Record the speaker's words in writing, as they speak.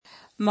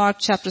Mark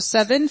chapter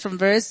 7 from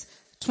verse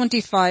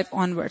 25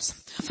 onwards.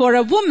 For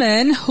a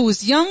woman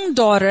whose young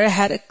daughter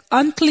had an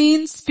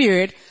unclean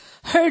spirit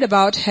heard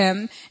about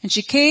him, and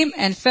she came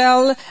and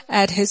fell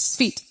at his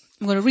feet.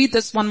 I'm going to read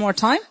this one more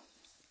time.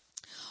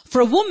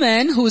 For a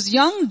woman whose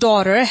young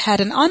daughter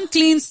had an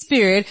unclean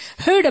spirit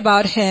heard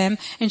about him,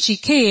 and she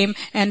came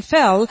and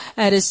fell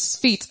at his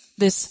feet.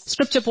 This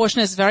scripture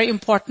portion is very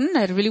important.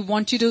 I really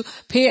want you to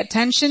pay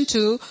attention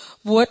to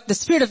what the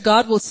Spirit of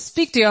God will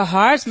speak to your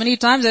hearts. Many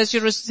times as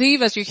you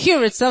receive, as you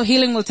hear itself,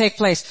 healing will take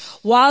place.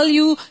 While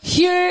you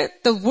hear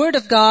the word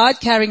of God,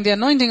 carrying the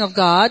anointing of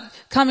God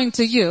coming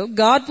to you,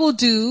 God will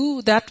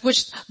do that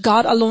which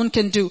God alone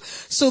can do.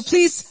 So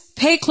please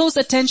pay close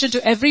attention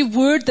to every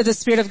word that the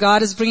Spirit of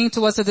God is bringing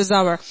to us at this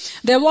hour.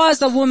 There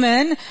was a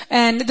woman,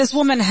 and this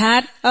woman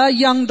had a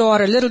young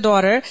daughter, little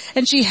daughter,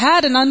 and she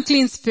had an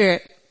unclean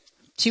spirit.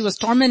 She was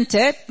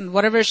tormented, and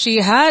whatever she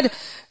had,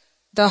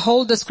 the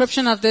whole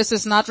description of this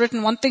is not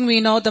written. One thing we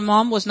know, the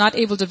mom was not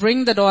able to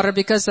bring the daughter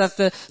because of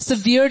the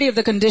severity of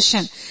the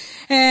condition.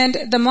 And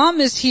the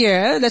mom is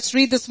here. Let's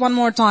read this one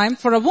more time.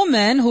 For a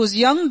woman whose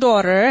young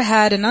daughter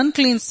had an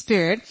unclean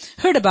spirit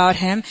heard about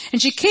him,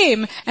 and she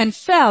came and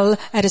fell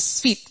at his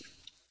feet.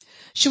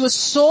 She was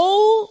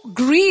so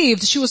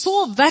grieved. She was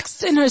so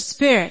vexed in her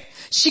spirit.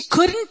 She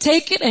couldn't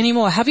take it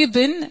anymore. Have you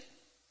been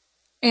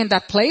in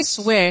that place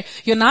where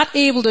you're not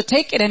able to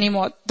take it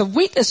anymore? The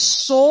weight is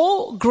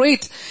so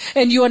great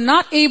and you are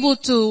not able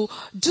to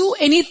do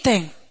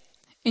anything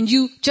and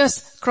you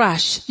just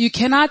crash. You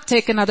cannot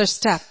take another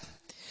step.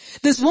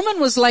 This woman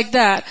was like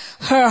that.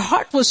 Her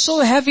heart was so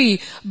heavy,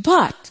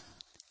 but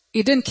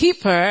it didn't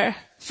keep her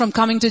from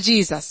coming to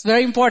Jesus.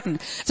 Very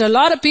important. There are a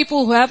lot of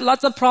people who have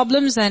lots of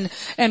problems and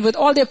with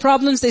all their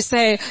problems they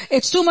say,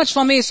 it's too much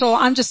for me, so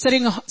I'm just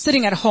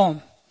sitting at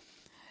home.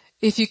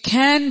 If you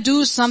can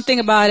do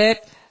something about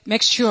it,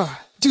 make sure,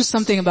 do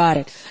something about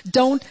it.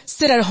 Don't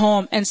sit at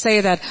home and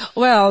say that,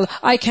 well,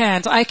 I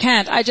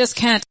just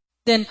can't.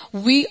 Then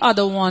we are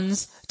the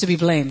ones to be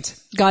blamed.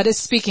 God is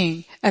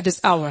speaking at this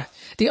hour.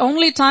 The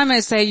only time I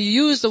say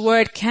you use the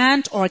word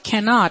can't or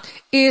cannot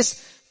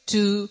is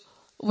to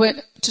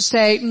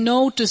say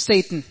no to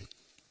Satan.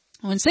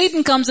 When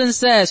Satan comes and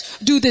says,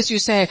 do this, you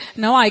say,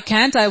 no, I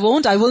can't, I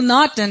won't, I will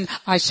not, and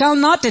I shall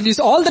not, and use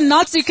all the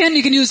nots you can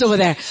use over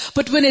there.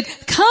 But when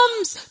it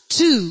comes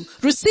to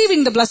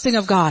receiving the blessing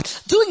of God,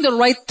 doing the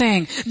right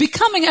thing,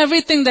 becoming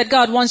everything that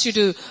God wants you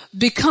to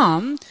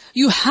become,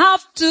 you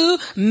have to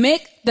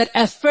make that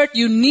effort.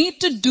 You need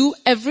to do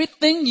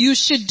everything you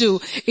should do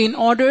in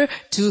order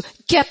to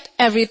get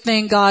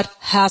everything God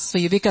has for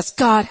you, because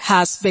God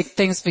has big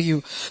things for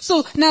you.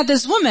 So now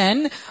this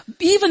woman,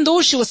 even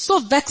though she was so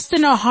vexed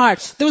in her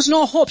heart, there was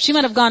no hope. She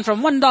might have gone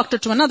from one doctor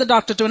to another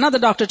doctor to another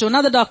doctor to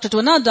another doctor to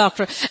another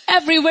doctor.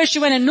 Everywhere she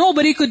went and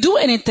nobody could do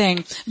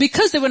anything.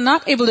 Because they were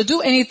not able to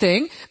do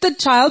anything, the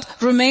child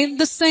remained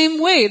the same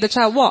way the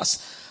child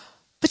was.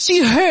 But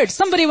she heard,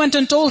 somebody went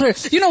and told her,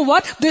 you know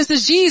what, there's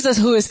this Jesus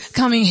who is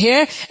coming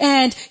here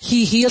and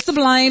he heals the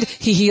blind,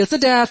 he heals the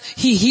deaf,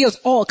 he heals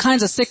all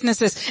kinds of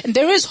sicknesses, and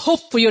there is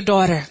hope for your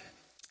daughter.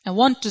 I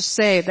want to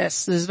say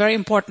this is very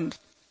important.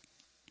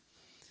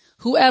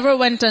 Whoever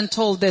went and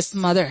told this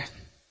mother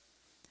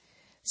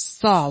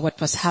saw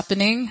what was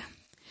happening,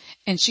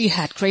 and she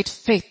had great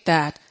faith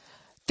that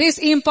this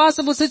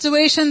impossible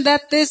situation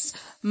that this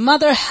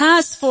mother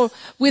has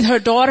with her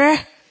daughter,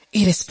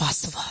 it is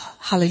possible.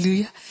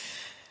 Hallelujah.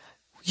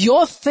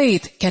 Your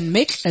faith can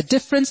make a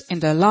difference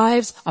in the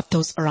lives of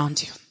those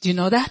around you. Do you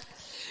know that?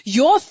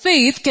 Your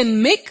faith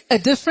can make a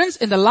difference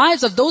in the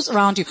lives of those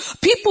around you.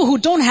 People who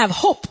don't have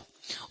hope,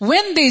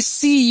 when they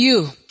see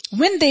you,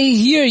 when they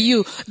hear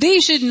you, they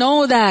should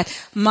know that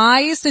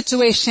my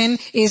situation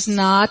is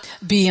not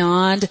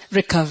beyond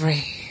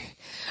recovery.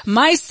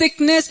 My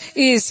sickness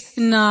is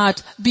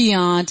not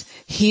beyond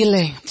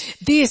healing.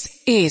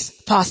 This is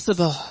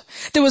possible.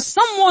 There was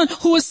someone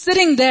who was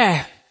sitting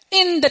there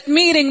in that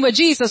meeting where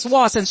Jesus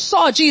was and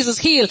saw Jesus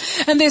heal,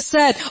 and they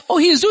said, oh,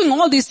 he is doing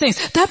all these things.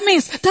 That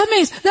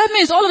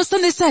means all of a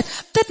sudden they said,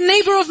 that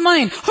neighbor of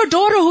mine, her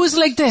daughter who is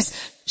like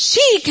this,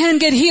 she can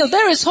get healed.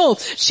 There is hope.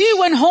 She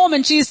went home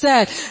and she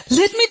said,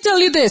 let me tell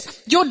you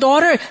this, your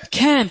daughter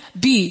can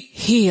be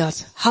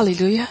healed.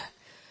 Hallelujah.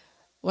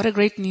 What a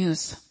great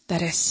news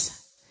that is.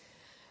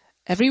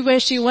 Everywhere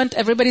she went,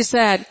 everybody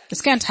said,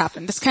 this can't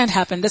happen, this can't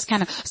happen, this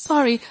can't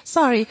happen.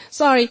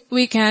 Sorry,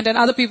 we can't. And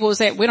other people will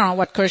say, we don't know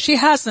what curse she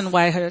has and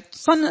why her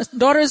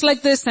daughter is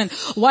like this and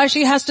why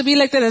she has to be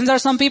like that. And there are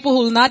some people who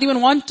will not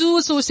even want to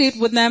associate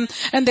with them,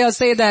 and they'll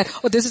say that,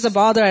 oh, this is a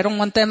bother, I don't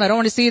want them, I don't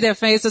want to see their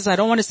faces, I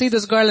don't want to see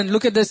this girl and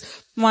look at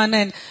this one.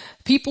 And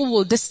people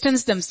will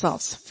distance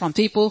themselves from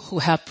people who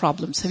have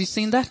problems. Have you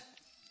seen that?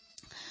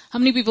 How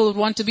many people would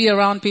want to be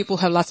around people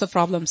who have lots of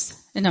problems?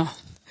 You know.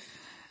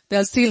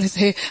 They'll still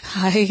say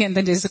hi and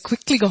then just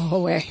quickly go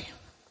away.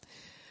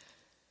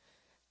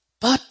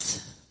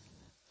 But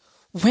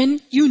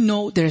when you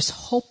know there's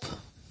hope,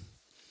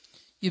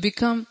 you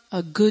become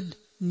a good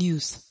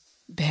news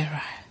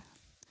bearer.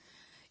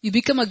 You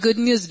become a good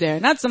news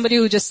bearer. Not somebody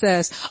who just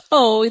says,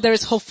 oh, there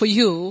is hope for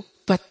you,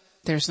 but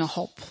there's no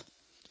hope.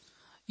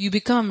 You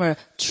become a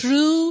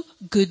true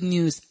good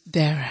news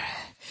bearer.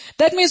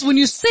 That means when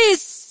you say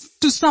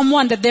to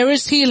someone that there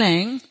is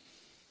healing,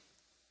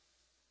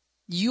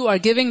 you are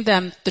giving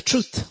them the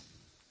truth,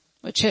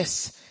 which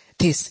is,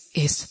 this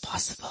is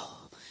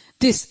possible.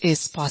 This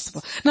is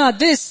possible. Now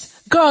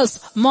this girl's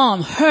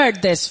mom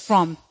heard this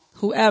from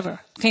whoever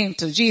came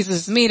to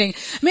Jesus' meeting.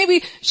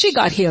 Maybe she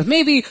got healed.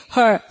 Maybe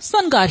her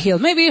son got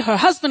healed. Maybe her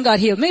husband got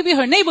healed. Maybe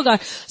her neighbor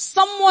got.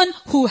 Someone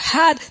who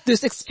had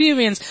this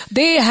experience,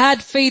 they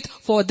had faith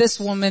for this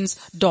woman's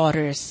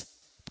daughter's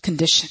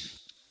condition.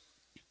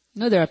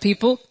 You know, there are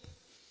people,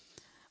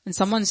 when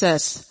someone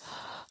says,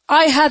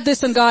 I had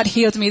this and God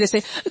healed me, they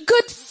say,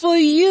 good for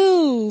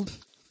you.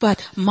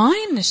 But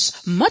mine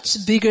is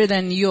much bigger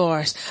than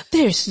yours.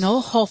 There's no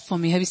hope for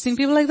me. Have you seen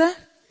people like that?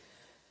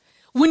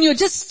 When you're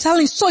just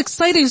telling, so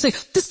excited, you say,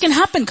 this can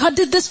happen. God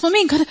did this for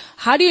me. God,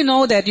 how do you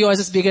know that yours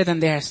is bigger than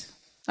theirs?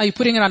 Are you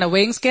putting it on a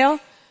weighing scale?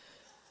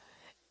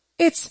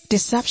 It's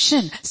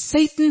deception.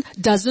 Satan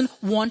doesn't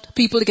want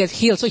people to get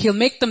healed. So he'll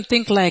make them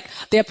think like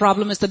their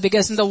problem is the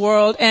biggest in the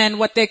world and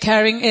what they're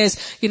carrying is,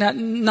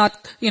 not,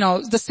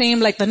 the same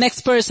like the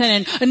next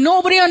person and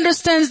nobody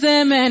understands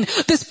them and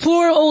this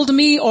poor old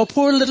me or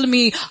poor little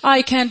me,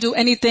 I can't do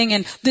anything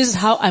and this is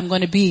how I'm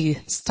going to be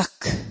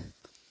stuck.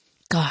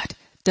 God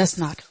does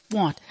not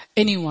want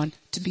anyone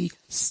to be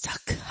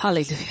stuck.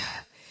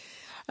 Hallelujah.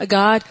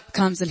 God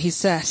comes and he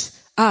says,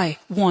 I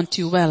want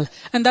you well.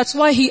 And that's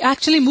why he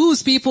actually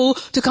moves people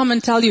to come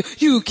and tell you,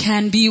 you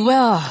can be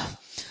well.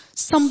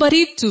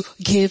 Somebody to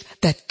give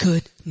that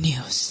good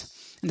news.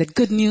 And that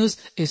good news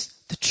is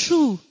the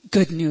true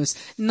good news,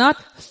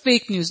 not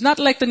fake news, not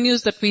like the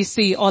news that we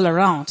see all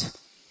around.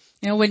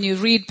 When you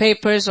read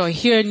papers or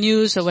hear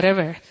news or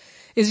whatever,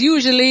 it's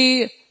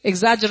usually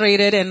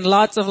exaggerated and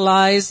lots of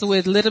lies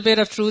with little bit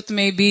of truth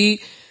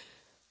maybe.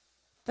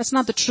 That's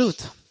not the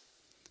truth.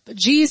 But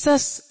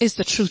Jesus is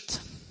the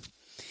truth.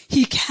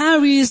 He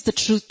carries the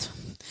truth.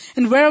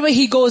 And wherever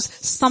he goes,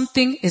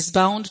 something is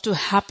bound to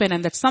happen.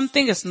 And that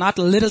something is not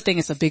a little thing,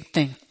 it's a big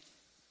thing.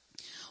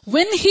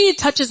 When he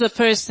touches a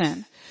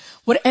person,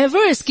 whatever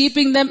is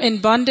keeping them in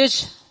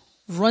bondage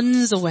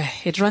runs away.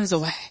 It runs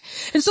away.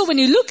 And so when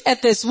you look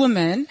at this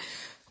woman,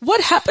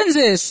 what happens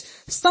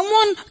is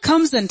someone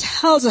comes and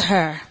tells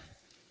her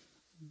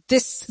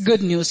this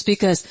good news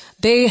because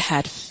they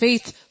had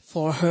faith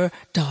for her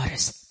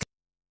daughters.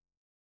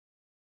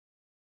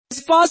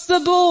 It's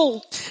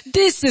possible.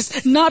 This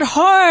is not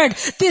hard.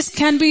 This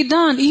can be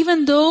done,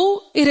 even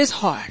though it is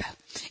hard.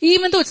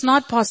 Even though it's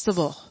not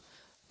possible.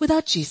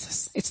 Without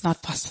Jesus, it's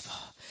not possible.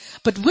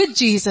 But with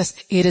Jesus,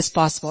 it is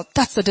possible.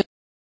 That's the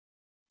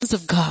difference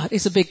of God.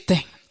 It's a big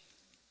thing.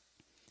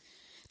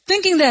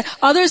 Thinking that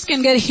others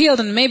can get healed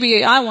and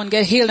maybe I won't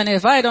get healed and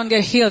if I don't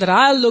get healed that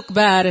I'll look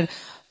bad. And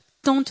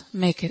don't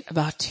make it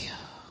about you.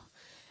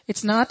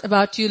 It's not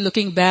about you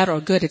looking bad or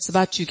good. It's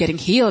about you getting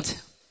healed.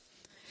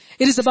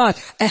 It is about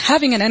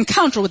having an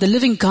encounter with the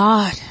living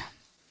God.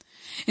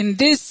 And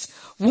this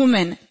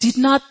woman did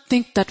not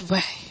think that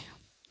way.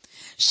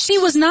 She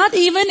was not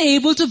even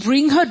able to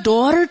bring her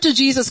daughter to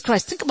Jesus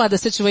Christ. Think about the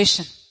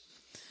situation.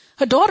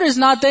 Her daughter is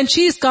not there and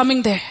she is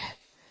coming there.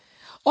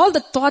 All the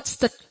thoughts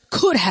that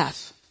could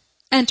have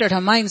entered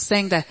her mind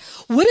saying that,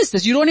 what is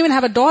this? You don't even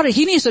have a daughter.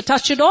 He needs to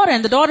touch your daughter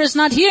and the daughter is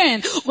not here.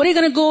 And what are you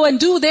going to go and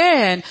do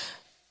there? And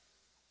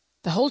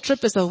the whole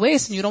trip is a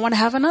waste and you don't want to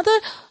have another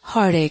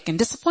heartache and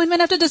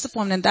disappointment after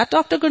disappointment. And that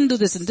doctor couldn't do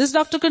this and this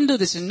doctor couldn't do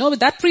this and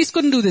that priest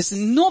couldn't do this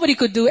and nobody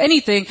could do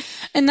anything.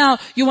 And now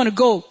you want to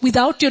go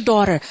without your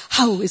daughter.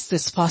 How is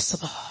this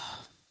possible?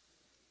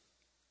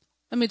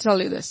 Let me tell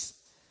you this.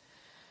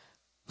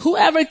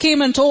 Whoever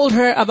came and told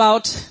her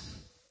about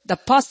the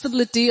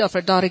possibility of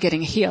her daughter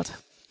getting healed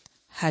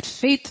had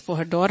faith for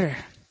her daughter.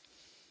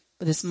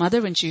 But this mother,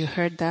 when she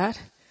heard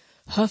that,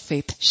 her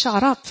faith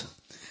shot up.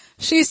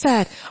 She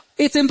said,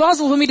 it's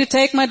impossible for me to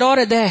take my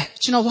daughter there.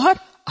 But you know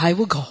what? I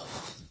will go.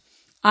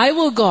 I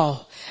will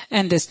go.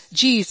 And this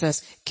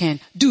Jesus can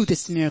do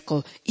this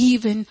miracle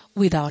even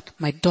without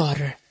my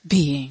daughter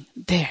being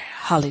there.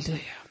 Hallelujah.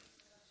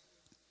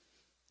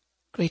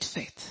 Great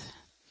faith.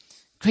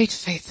 Great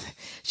faith.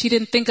 She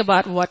didn't think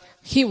about what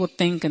he would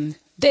think and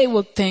they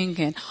would think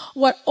and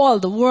what all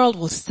the world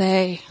will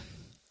say.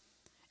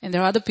 And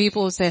there are other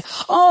people who say,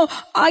 oh,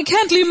 I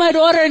can't leave my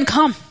daughter and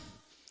come.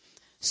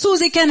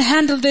 Susie can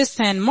handle this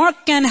and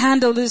Mark can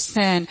handle this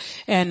and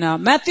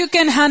Matthew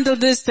can handle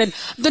this and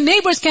the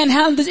neighbors can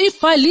handle this.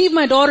 If I leave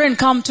my daughter and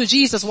come to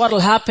Jesus, what will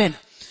happen?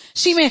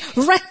 She may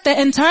wreck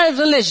the entire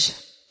village.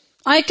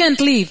 I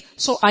can't leave,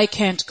 so I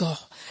can't go.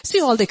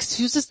 See all the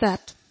excuses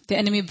that the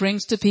enemy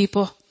brings to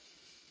people.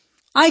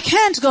 I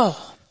can't go.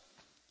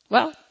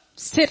 Well,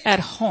 sit at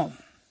home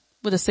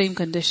with the same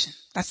condition.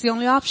 That's the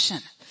only option.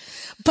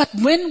 But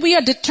when we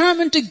are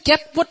determined to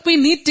get what we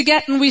need to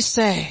get and we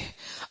say,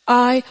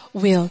 I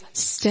will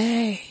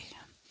stay.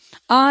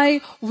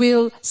 I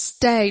will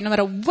stay. No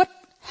matter what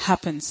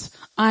happens,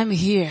 I'm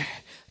here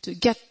to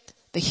get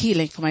the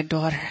healing for my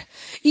daughter.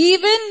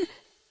 Even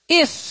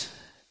if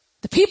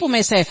The people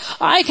may say,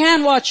 I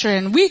can't watch her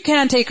and we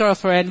can't take care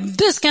of her and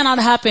this cannot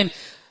happen.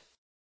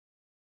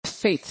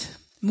 Faith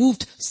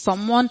moved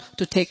someone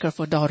to take care of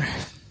her daughter.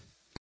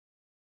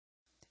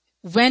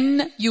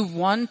 When you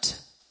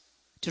want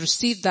to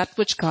receive that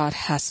which God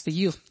has for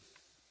you,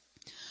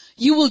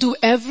 you will do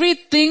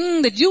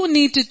everything that you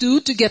need to do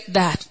to get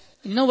that.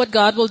 You know what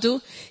God will do?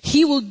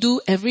 He will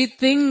do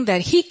everything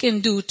that He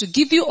can do to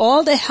give you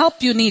all the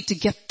help you need to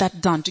get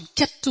that done, to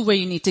get to where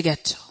you need to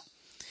get to.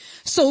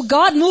 So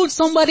God moved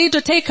somebody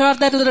to take care of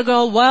that little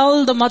girl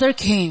while the mother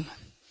came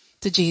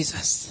to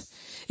Jesus.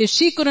 If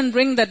she couldn't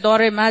bring that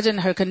daughter, imagine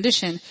her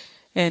condition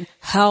and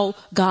how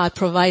God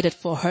provided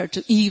for her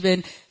to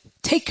even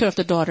take care of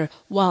the daughter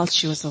while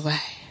she was away.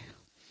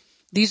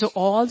 These are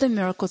all the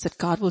miracles that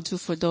God will do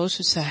for those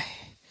who say,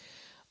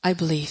 I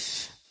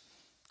believe.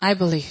 I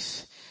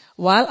believe.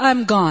 While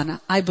I'm gone,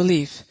 I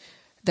believe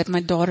that my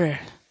daughter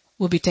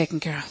will be taken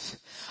care of.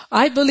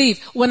 I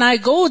believe when I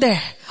go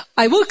there,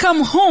 I will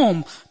come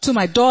home to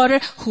my daughter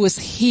who is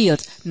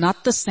healed,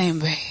 not the same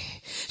way.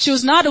 She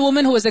was not a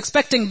woman who was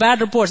expecting bad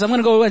reports. I'm going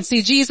to go and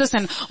see Jesus,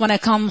 and when I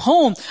come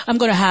home, I'm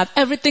going to have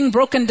everything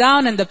broken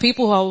down, and the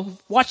people who are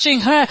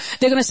watching her,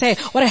 they're going to say,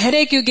 what a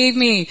headache you gave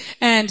me,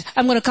 and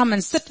I'm going to come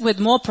and sit with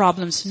more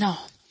problems. No.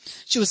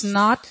 She was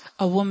not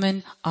a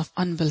woman of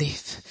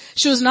unbelief.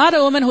 She was not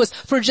a woman who was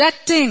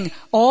projecting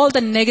all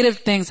the negative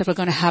things that were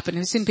going to happen.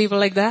 Have you seen people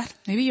like that?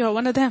 Maybe you're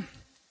one of them.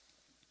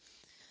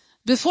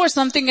 Before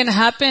something can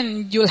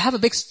happen, you'll have a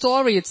big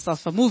story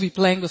itself, a movie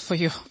playing before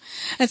you.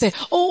 And say,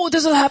 oh,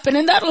 this will happen,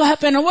 and that will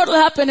happen, and what will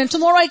happen, and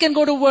tomorrow I can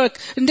go to work,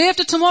 and day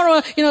after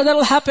tomorrow, that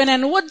will happen,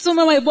 and what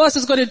my boss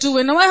is going to do,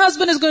 and my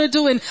husband is going to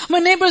do, and my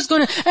neighbor is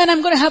going to, and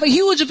I'm going to have a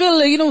huge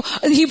bill,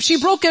 she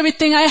broke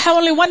everything, I have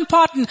only one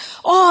part, and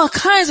all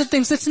kinds of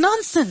things. It's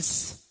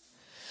nonsense.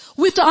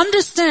 We have to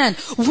understand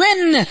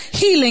when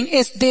healing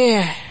is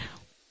there.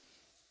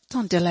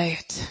 Don't delay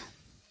it.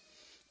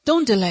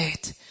 Don't delay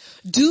it.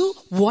 Do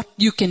what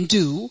you can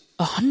do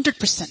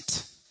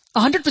 100%.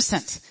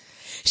 100%.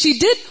 She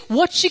did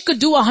what she could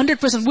do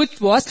 100%, which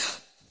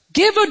was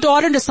give her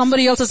daughter into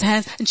somebody else's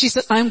hands, and she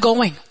said, I'm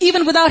going.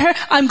 Even without her,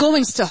 I'm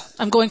going still.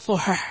 I'm going for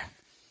her.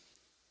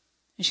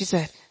 And she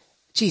said,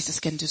 Jesus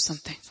can do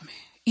something for me,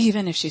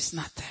 even if she's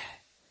not there.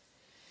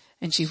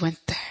 And she went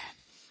there.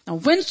 Now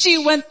when she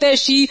went there,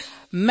 she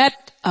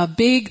met a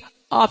big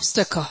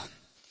obstacle.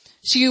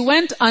 She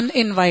went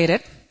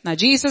uninvited. Now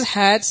Jesus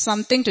had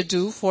something to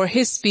do for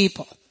His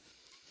people.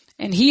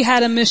 And He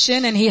had a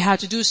mission and He had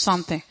to do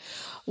something.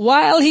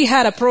 While He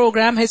had a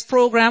program, His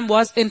program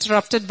was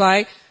interrupted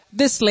by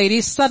this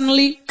lady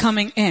suddenly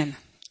coming in.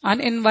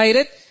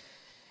 Uninvited.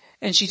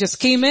 And she just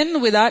came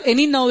in without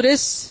any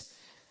notice.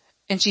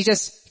 And she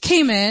just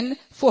came in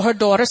for her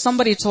daughter.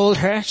 Somebody told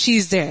her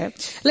she's there.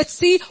 Let's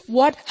see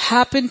what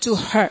happened to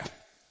her.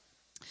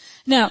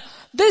 Now,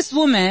 this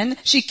woman,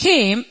 she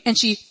came and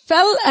she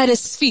fell at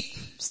His feet.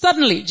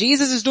 Suddenly,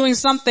 Jesus is doing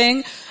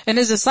something and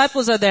His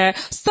disciples are there.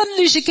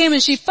 Suddenly she came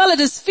and she fell at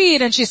His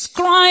feet and she's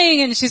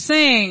crying and she's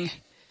saying,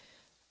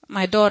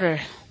 my daughter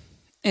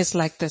is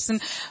like this.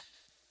 And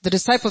the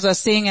disciples are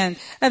seeing and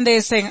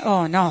they're saying,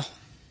 oh no,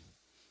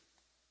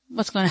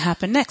 what's going to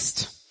happen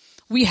next?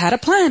 We had a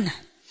plan.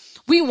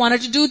 We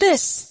wanted to do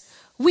this.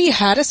 We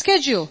had a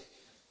schedule.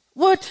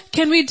 What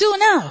can we do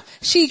now?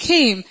 She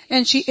came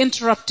and she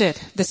interrupted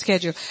the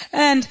schedule.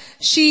 And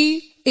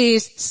she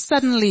is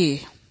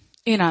suddenly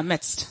in our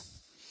midst.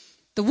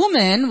 The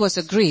woman was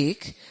a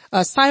Greek,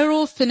 a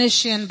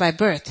Syro-Phoenician by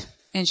birth,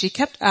 and she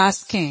kept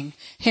asking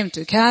Him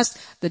to cast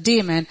the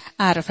demon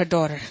out of her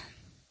daughter.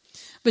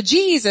 But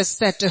Jesus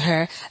said to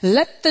her,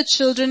 let the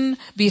children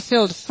be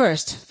filled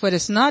first, for it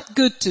is not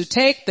good to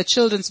take the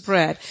children's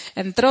bread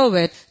and throw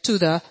it to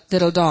the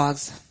little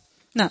dogs.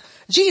 Now,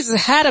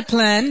 Jesus had a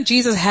plan.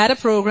 Jesus had a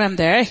program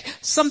there.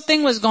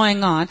 Something was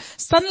going on.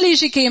 Suddenly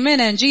she came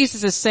in and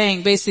Jesus is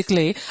saying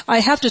basically, I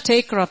have to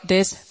take care of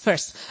this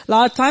first. A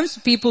lot of times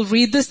people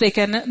read this, they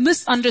can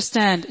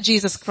misunderstand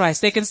Jesus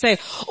Christ. They can say,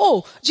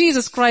 oh,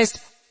 Jesus Christ,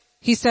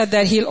 He said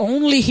that He'll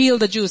only heal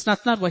the Jews.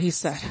 That's not what He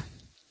said.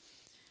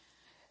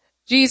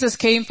 Jesus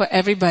came for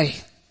everybody.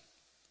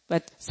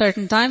 But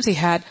certain times He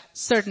had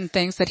certain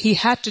things that He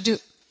had to do.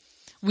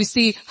 We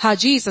see how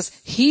Jesus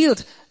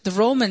healed the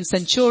Roman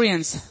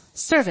centurion's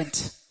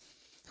servant,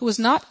 who was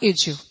not a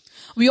Jew.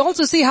 We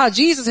also see how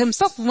Jesus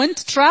Himself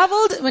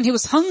traveled when He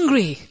was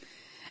hungry.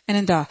 And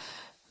in the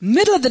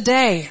middle of the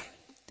day,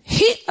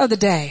 heat of the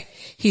day,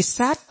 He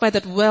sat by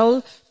that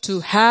well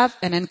to have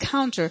an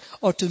encounter,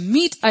 or to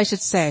meet, I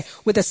should say,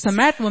 with a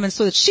Samaritan woman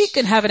so that she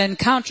can have an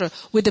encounter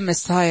with the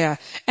Messiah.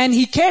 And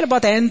He cared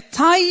about the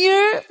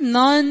entire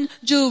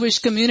non-Jewish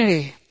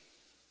community,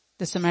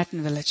 the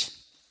Samaritan village.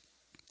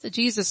 So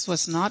Jesus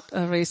was not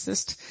a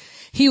racist.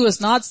 He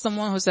was not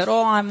someone who said,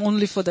 oh, I'm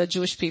only for the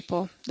Jewish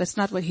people. That's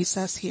not what He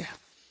says here.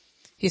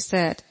 He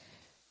said,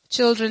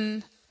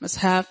 children must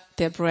have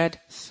their bread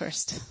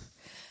first.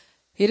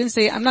 He didn't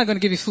say, I'm not going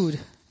to give you food.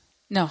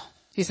 No.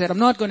 He said, I'm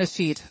not going to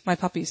feed my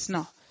puppies.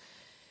 No.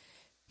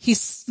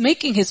 He's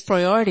making His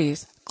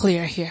priorities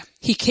clear here.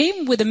 He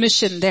came with a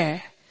mission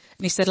there.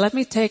 And he said, let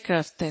me take care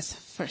of this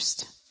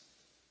first.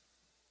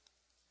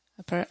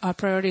 Our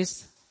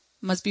priorities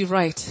must be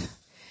right.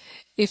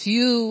 If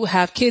you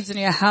have kids in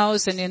your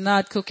house and you're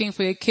not cooking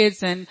for your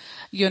kids and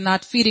you're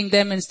not feeding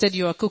them, instead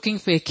you are cooking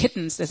for your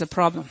kittens, there's a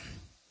problem.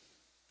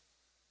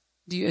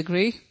 Do you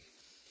agree?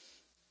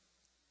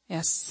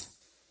 Yes.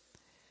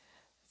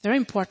 Very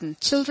important.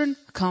 Children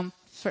come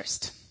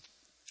first.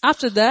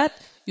 After that,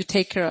 you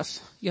take care of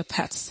your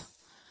pets.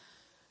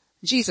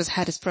 Jesus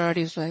had his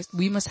priorities right.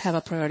 We must have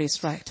our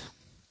priorities right.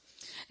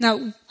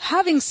 Now,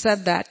 having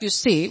said that, you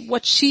see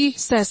what she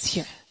says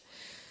here.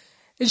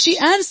 And she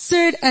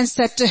answered and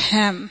said to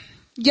him,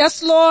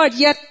 yes, Lord,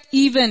 yet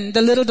even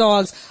the little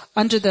dogs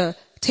under the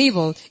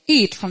table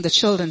eat from the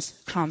children's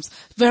crumbs.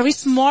 Very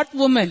smart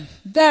woman.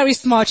 Very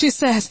smart. She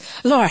says,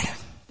 Lord,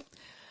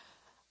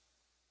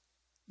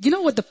 you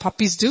know what the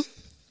puppies do?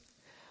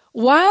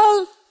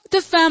 While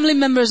the family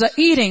members are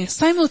eating,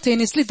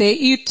 simultaneously they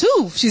eat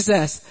too, she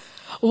says.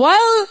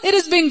 While it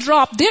is being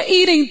dropped, they're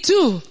eating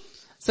too.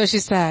 So she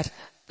said,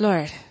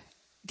 Lord,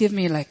 give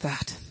me like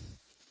that.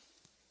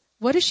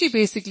 What is she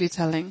basically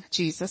telling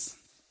Jesus?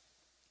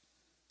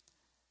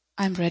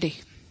 I'm ready.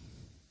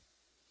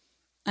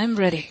 I'm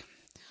ready.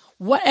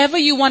 Whatever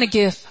you want to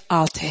give,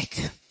 I'll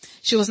take.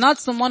 She was not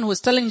someone who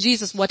was telling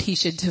Jesus what he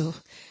should do.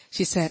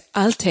 She said,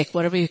 I'll take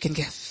whatever you can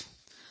give.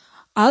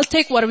 I'll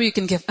take whatever you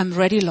can give. I'm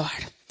ready, Lord.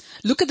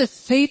 Look at the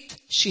faith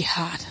she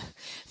had.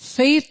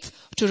 Faith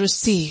to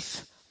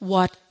receive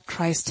what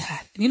Christ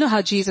had. And you know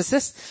how Jesus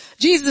is?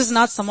 Jesus is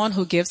not someone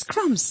who gives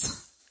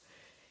crumbs.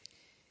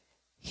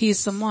 He is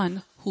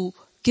someone who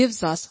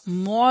gives us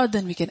more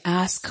than we can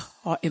ask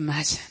or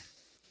imagine.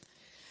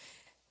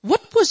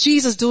 What was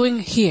Jesus doing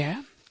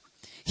here?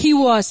 He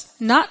was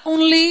not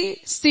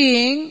only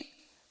seeing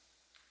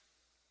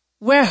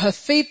where her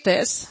faith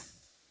is,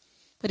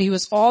 but he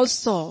was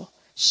also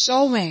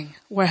showing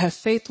where her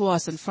faith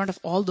was in front of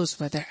all those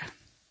who were there.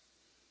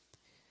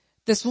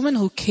 This woman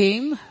who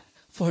came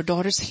for her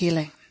daughter's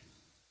healing,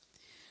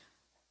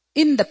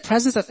 in the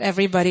presence of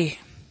everybody,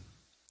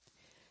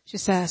 she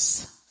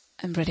says,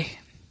 I'm ready.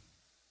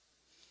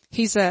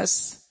 He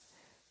says,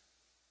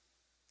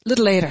 a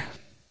little later,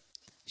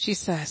 she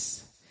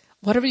says,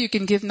 whatever you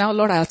can give now,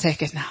 Lord, I'll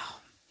take it now.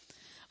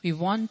 We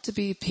want to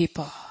be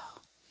people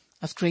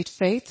of great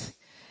faith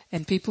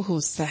and people who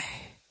say,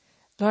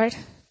 Lord,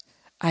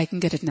 I can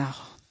get it now.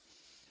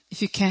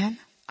 If you can,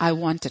 I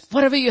want it.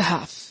 Whatever you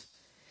have.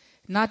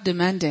 Not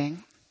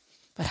demanding,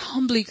 but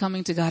humbly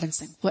coming to God and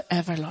saying,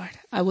 whatever, Lord,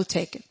 I will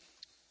take it.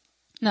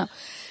 Now,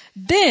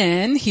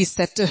 then he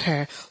said to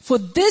her, for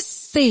this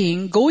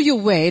saying, go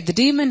your way, the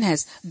demon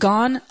has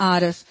gone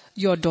out of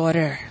your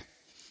daughter.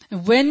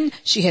 And when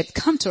she had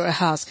come to her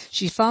house,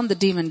 she found the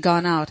demon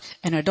gone out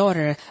and her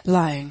daughter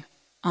lying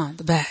on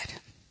the bed.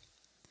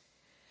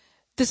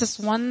 This is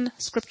one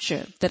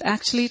scripture that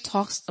actually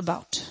talks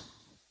about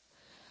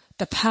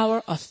the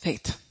power of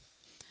faith.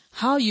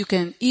 How you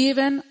can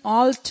even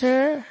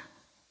alter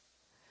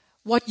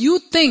what you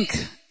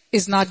think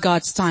is not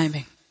God's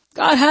timing.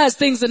 God has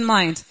things in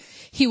mind.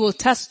 He will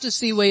test to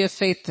see where your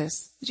faith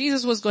is.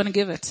 Jesus was going to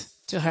give it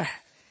to her.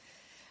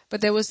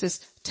 But there was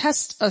this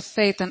test of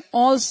faith, and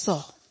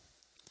also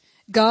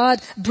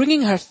God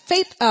bringing her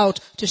faith out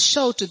to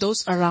show to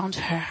those around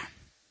her.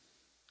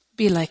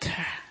 Be like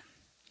her.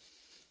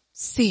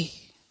 See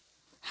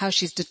how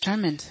she's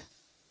determined.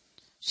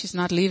 She's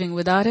not leaving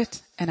without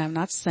it, and I'm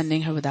not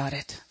sending her without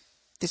it.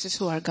 This is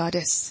who our God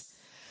is.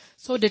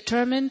 So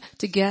determined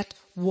to get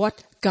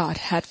what God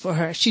had for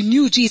her. She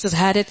knew Jesus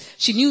had it.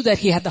 She knew that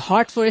he had the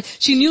heart for it.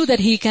 She knew that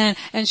he can,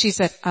 and she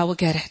said, I will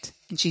get it.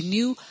 And she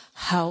knew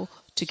how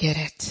to get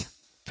it.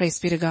 Praise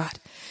be to God.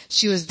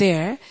 She was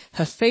there.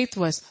 Her faith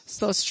was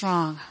so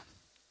strong.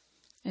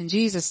 And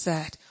Jesus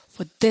said,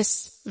 for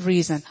this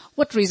reason.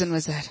 What reason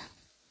was that?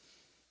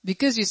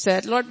 Because you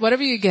said, Lord,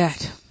 whatever you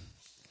get,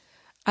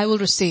 I will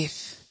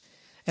receive.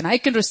 And I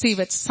can receive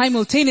it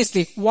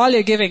simultaneously while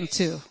you're giving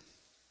to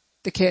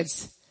the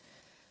kids.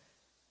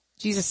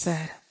 Jesus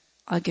said,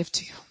 I'll give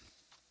to you.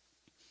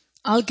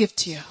 I'll give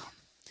to you.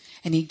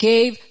 And he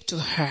gave to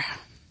her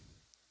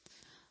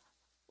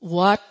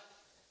what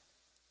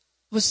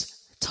was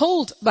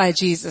told by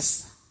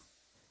Jesus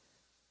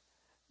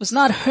was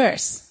not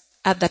hers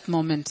at that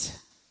moment.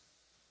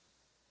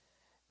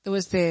 There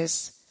was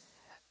this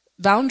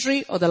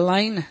boundary or the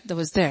line that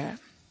was there.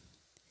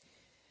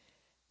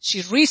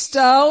 She reached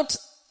out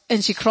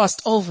and she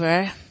crossed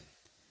over,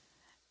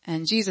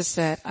 and Jesus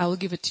said, I will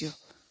give it to you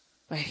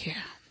right here.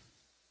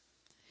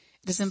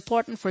 It is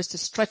important for us to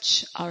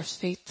stretch our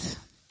faith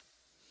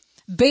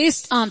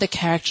based on the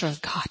character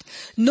of God,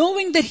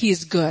 knowing that he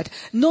is good,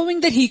 knowing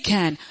that he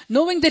can,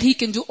 knowing that he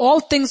can do all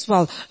things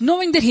well,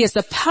 knowing that he has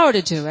the power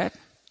to do it.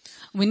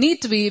 We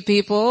need to be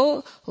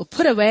people who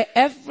put away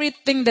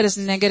everything that is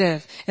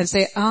negative and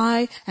say,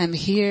 I am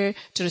here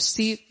to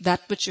receive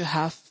that which you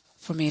have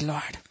for me,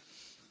 Lord.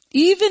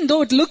 Even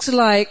though it looks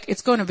like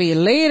it's going to be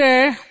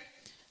later,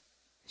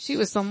 she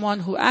was someone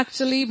who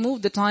actually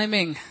moved the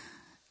timing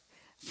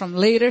from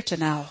later to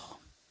now.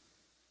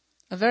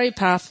 A very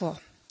powerful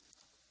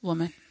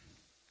woman.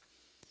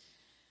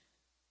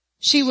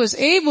 she was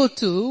able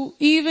to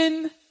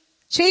even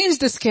change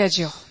the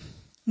schedule,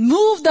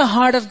 move the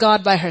heart of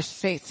God by her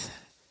faith,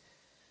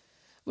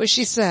 where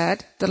she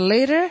said, the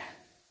later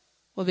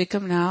will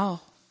become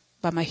now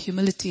by my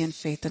humility and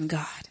faith in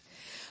God.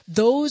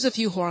 Those of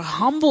you who are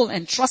humble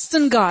and trust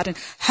in God and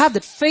have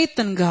that faith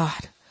in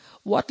God,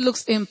 what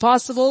looks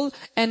impossible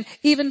and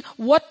even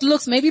what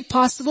looks maybe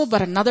possible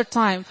but another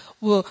time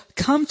will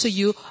come to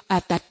you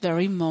at that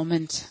very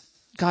moment.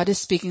 God is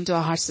speaking to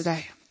our hearts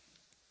today.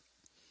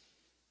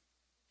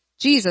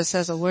 Jesus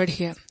says a word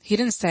here. He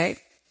didn't say,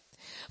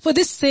 for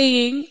this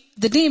saying,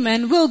 the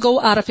demon will go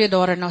out of your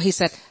daughter. No, he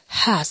said,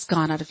 has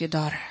gone out of your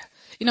daughter.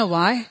 You know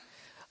why?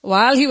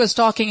 While he was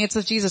talking, it's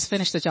as Jesus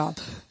finished the job.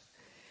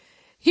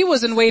 He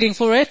wasn't waiting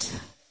for it.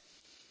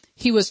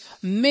 He was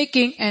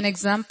making an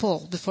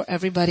example before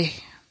everybody.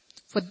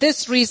 For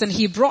this reason,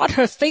 he brought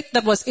her faith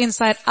that was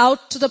inside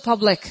out to the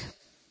public.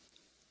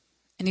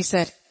 And he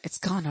said, it's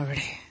gone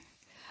already.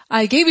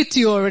 I gave it to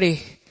you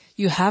already.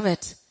 You have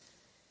it.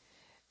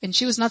 And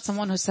she was not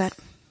someone who said,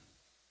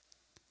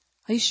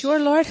 are you sure,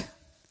 Lord?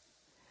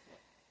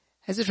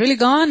 Has it really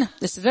gone?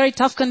 This is a very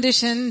tough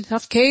condition,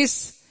 tough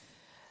case.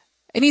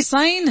 Any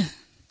sign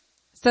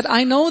that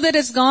I know that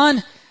it's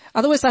gone?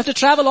 Otherwise I have to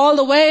travel all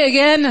the way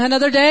again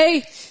another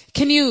day.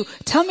 Can you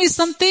tell me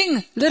something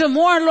a little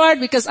more, Lord?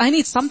 Because I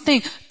need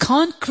something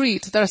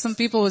concrete. There are some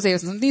people who say,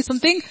 I need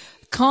something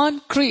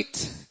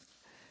concrete.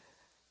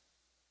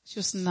 She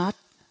was not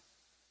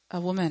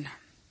a woman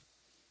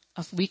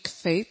of weak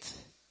faith,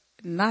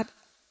 not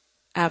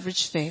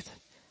average faith,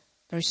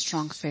 very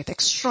strong faith,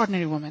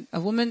 extraordinary woman, a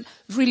woman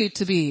really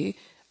to be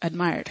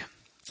admired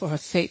for her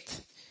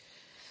faith.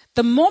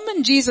 The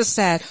moment Jesus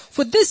said,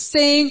 for this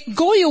saying,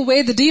 go your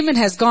way, the demon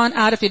has gone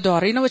out of your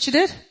daughter. You know what she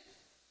did?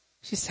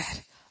 She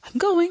said, I'm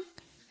going.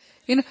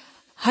 You know,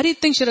 how do you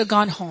think she would have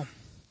gone home?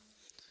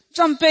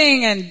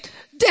 Jumping and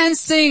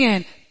dancing,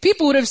 and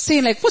people would have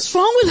seen like, what's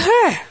wrong with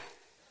her?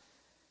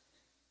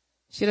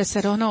 She'd have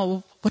said, oh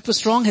no, what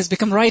was wrong has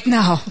become right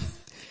now.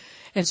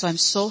 And so I'm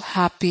so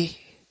happy.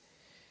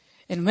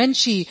 And when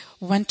she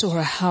went to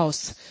her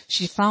house,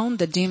 she found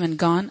the demon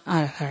gone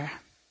out of her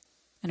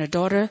and her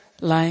daughter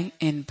lying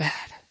in bed.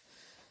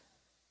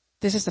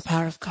 This is the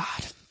power of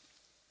God.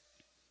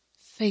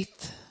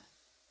 Faith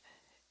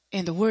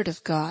in the Word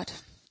of God.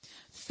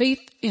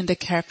 Faith in the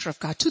character of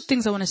God. Two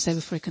things I want to say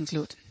before we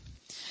conclude.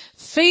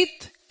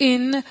 Faith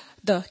in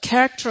the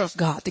character of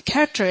God. The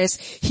character is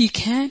He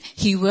can,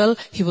 He will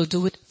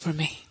do it for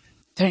me.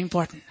 Very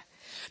important.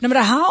 No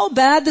matter how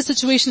bad the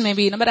situation may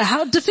be, no matter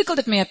how difficult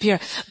it may appear,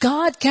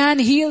 God can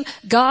heal,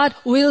 God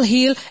will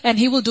heal, and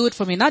He will do it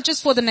for me. Not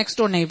just for the next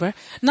door neighbor,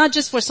 not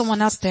just for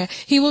someone else there.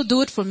 He will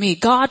do it for me.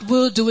 God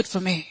will do it for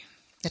me.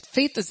 That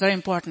faith is very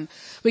important.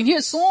 We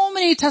hear so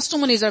many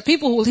testimonies. There are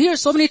people who will hear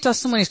so many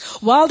testimonies.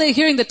 While they're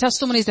hearing the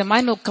testimonies, their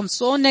mind will become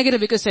so negative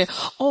because they say,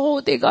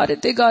 oh, they got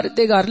it.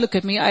 Look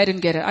at me, I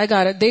didn't get it. I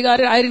got it. They got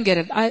it, I didn't get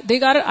it. They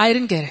got it, I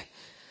didn't get it.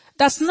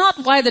 That's not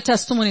why the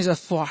testimonies are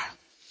for.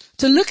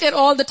 To look at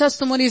all the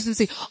testimonies and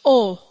say,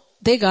 oh,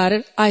 they got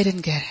it, I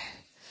didn't get it.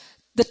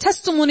 The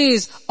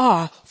testimonies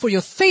are for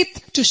your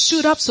faith to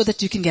shoot up so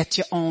that you can get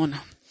your own.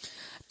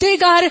 They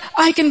got it,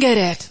 I can get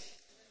it.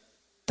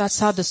 That's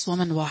how this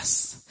woman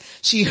was.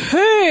 She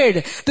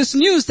heard this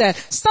news that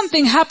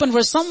something happened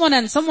where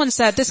someone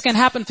said, this can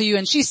happen for you.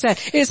 And she said,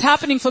 it is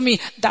happening for me.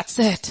 That's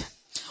it.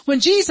 When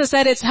Jesus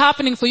said it's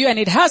happening for you and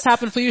it has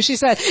happened for you, she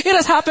said, it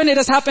has happened, it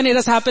has happened, it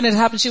has happened, it has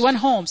happened. She went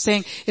home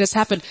saying it has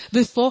happened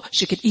before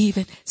she could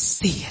even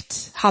see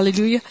it.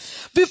 Hallelujah.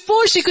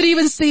 Before she could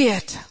even see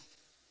it.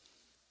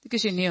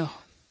 Because she knew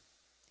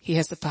He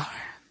has the power.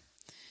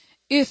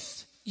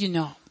 If you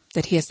know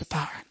that He has the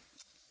power.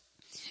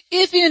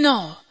 If you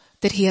know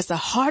that He has the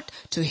heart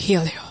to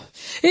heal you.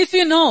 If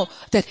you know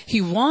that He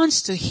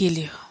wants to heal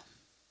you.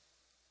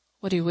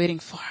 What are you waiting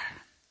for?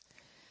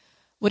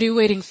 What are you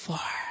waiting for?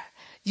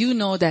 You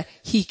know that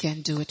He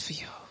can do it for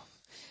you.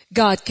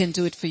 God can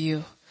do it for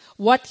you.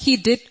 What He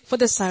did for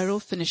the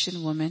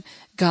Syrophoenician woman,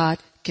 God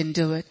can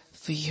do it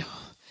for you.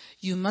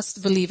 You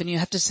must believe, and you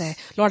have to say,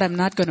 Lord, I'm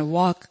not going to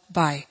walk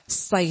by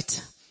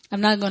sight.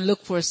 I'm not going to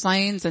look for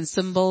signs and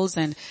symbols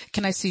and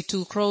can I see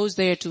 2 crows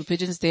there, 2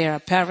 pigeons there, a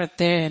parrot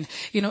there, and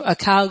a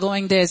cow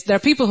going there. There are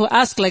people who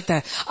ask like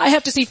that. I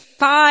have to see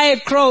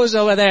 5 crows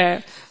over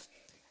there.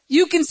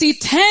 You can see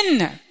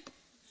 10.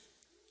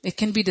 It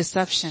can be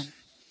deception.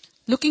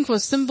 Looking for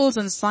symbols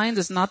and signs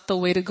is not the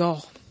way to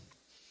go.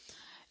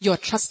 Your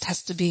trust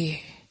has to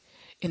be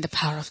in the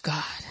power of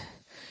God,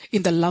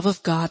 in the love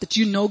of God, that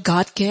you know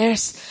God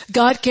cares.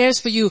 God cares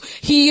for you.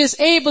 He is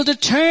able to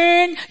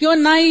turn your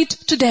night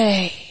to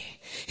day.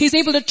 He's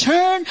able to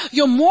turn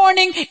your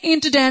mourning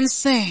into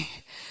dancing.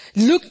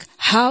 Look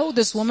how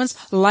this woman's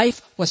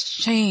life was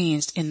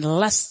changed in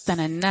less than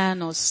a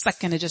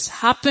nanosecond. It just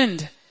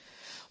happened.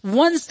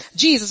 Once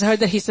Jesus heard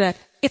that, He said,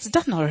 it's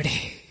done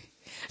already.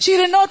 She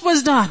didn't know it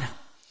was done.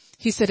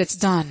 He said, it's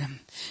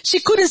done. She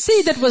couldn't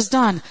see that it was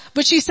done,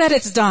 but she said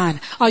it's done.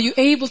 Are you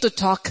able to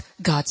talk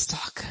God's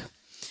talk?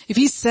 If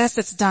He says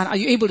it's done, are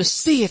you able to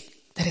see it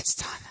that it's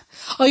done?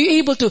 Are you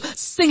able to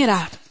sing it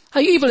out?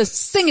 Are you able to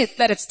sing it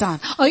that it's done?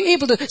 Are you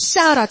able to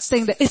shout out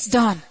saying that it's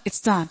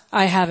done,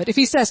 I have it? If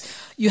he says,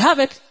 you have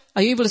it,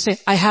 are you able to say,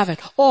 I have it?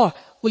 Or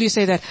will you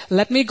say that,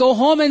 let me go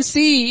home and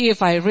see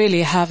if I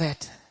really have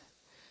it?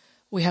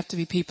 We have to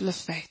be people of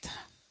faith.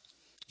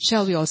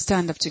 Shall we all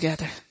stand up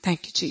together?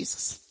 Thank you,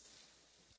 Jesus.